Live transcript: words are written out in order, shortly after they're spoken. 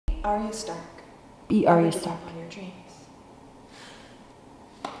Arya Stark. Be Arya Stark. On your dreams.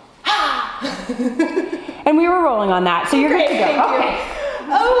 And we were rolling on that, so you're good to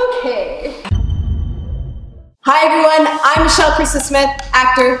go. Okay. Hi everyone, I'm Michelle Krista Smith,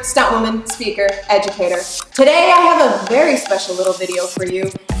 actor, stuntwoman, speaker, educator. Today I have a very special little video for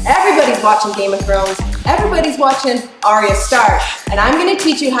you. Everybody's watching Game of Thrones, everybody's watching Arya Stark, and I'm going to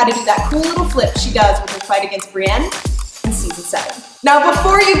teach you how to do that cool little flip she does with her fight against Brienne in season 7. Now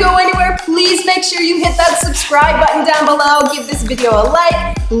before you go anywhere, please make sure you hit that subscribe button down below, give this video a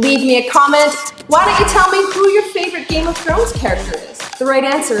like, leave me a comment. Why don't you tell me who your favorite Game of Thrones character is? The right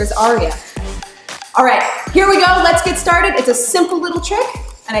answer is Arya. All right, here we go, let's get started. It's a simple little trick,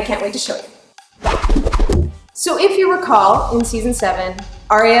 and I can't wait to show you. So if you recall, in season 7,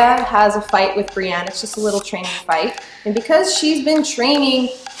 Arya has a fight with Brienne. It's just a little training fight. And because she's been training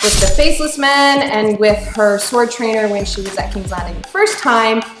with the Faceless Men and with her sword trainer when she was at King's Landing the first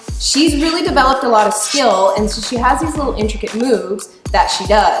time, she's really developed a lot of skill, and so she has these little intricate moves that she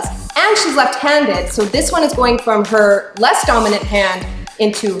does. And she's left-handed, so this one is going from her less dominant hand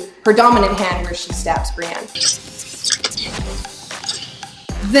into her dominant hand where she stabs Brienne.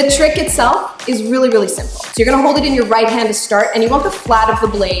 The trick itself is really, really simple. So you're gonna hold it in your right hand to start, and you want the flat of the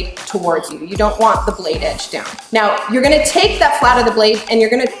blade towards you. You don't want the blade edge down. Now, you're gonna take that flat of the blade and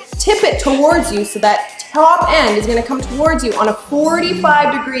you're gonna tip it towards you so that top end is gonna come towards you on a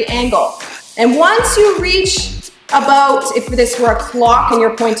 45-degree angle. And once you reach about, if this were a clock and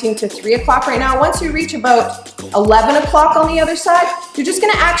you're pointing to 3 o'clock right now, once you reach about 11 o'clock on the other side, you're just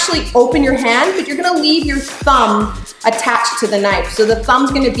gonna actually open your hand, but you're gonna leave your thumb attached to the knife. So the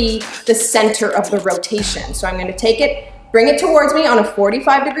thumb's gonna be the center of the rotation. So I'm gonna take it, bring it towards me on a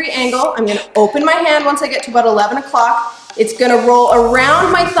 45-degree angle. I'm gonna open my hand once I get to about 11 o'clock. It's gonna roll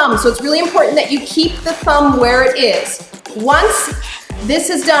around my thumb. So it's really important that you keep the thumb where it is. Once this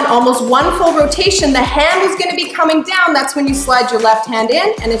has done almost one full rotation, the hand is gonna be coming down. That's when you slide your left hand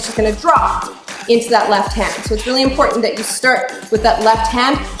in, and it's just gonna drop into that left hand. So it's really important that you start with that left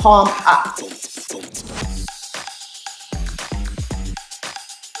hand, palm up.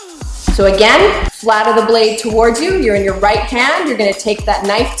 So again, flat of the blade towards you, you're in your right hand, you're gonna take that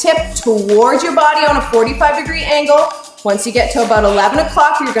knife tip towards your body on a 45-degree angle. Once you get to about 11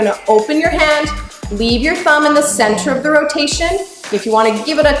 o'clock, you're gonna open your hand, leave your thumb in the center of the rotation. If you want to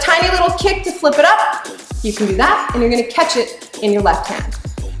give it a tiny little kick to flip it up, you can do that, and you're going to catch it in your left hand.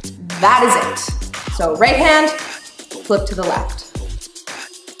 That is it. So right hand, flip to the left.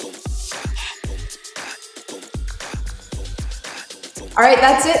 All right,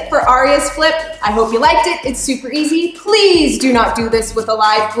 that's it for Arya's flip. I hope you liked it. It's super easy. Please do not do this with a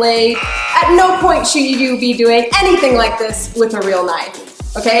live blade. At no point should you be doing anything like this with a real knife.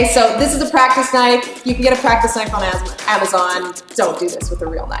 Okay, so this is a practice knife. You can get a practice knife on Amazon. Don't do this with a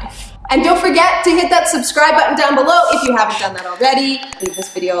real knife. And don't forget to hit that subscribe button down below if you haven't done that already. Leave this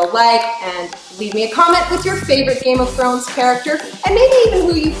video a like and leave me a comment with your favorite Game of Thrones character and maybe even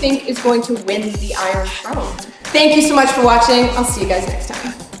who you think is going to win the Iron Throne. Thank you so much for watching. I'll see you guys next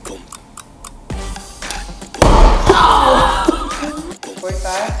time. Oh!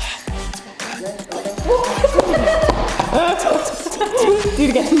 45. Do it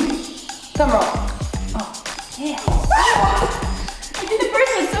again. Thumb roll. Oh, yeah. I did the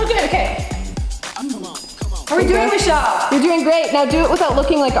first one so good. Okay. How are we doing, Michelle? You're doing great. Now do it without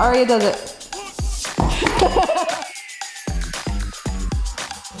looking like Arya does it.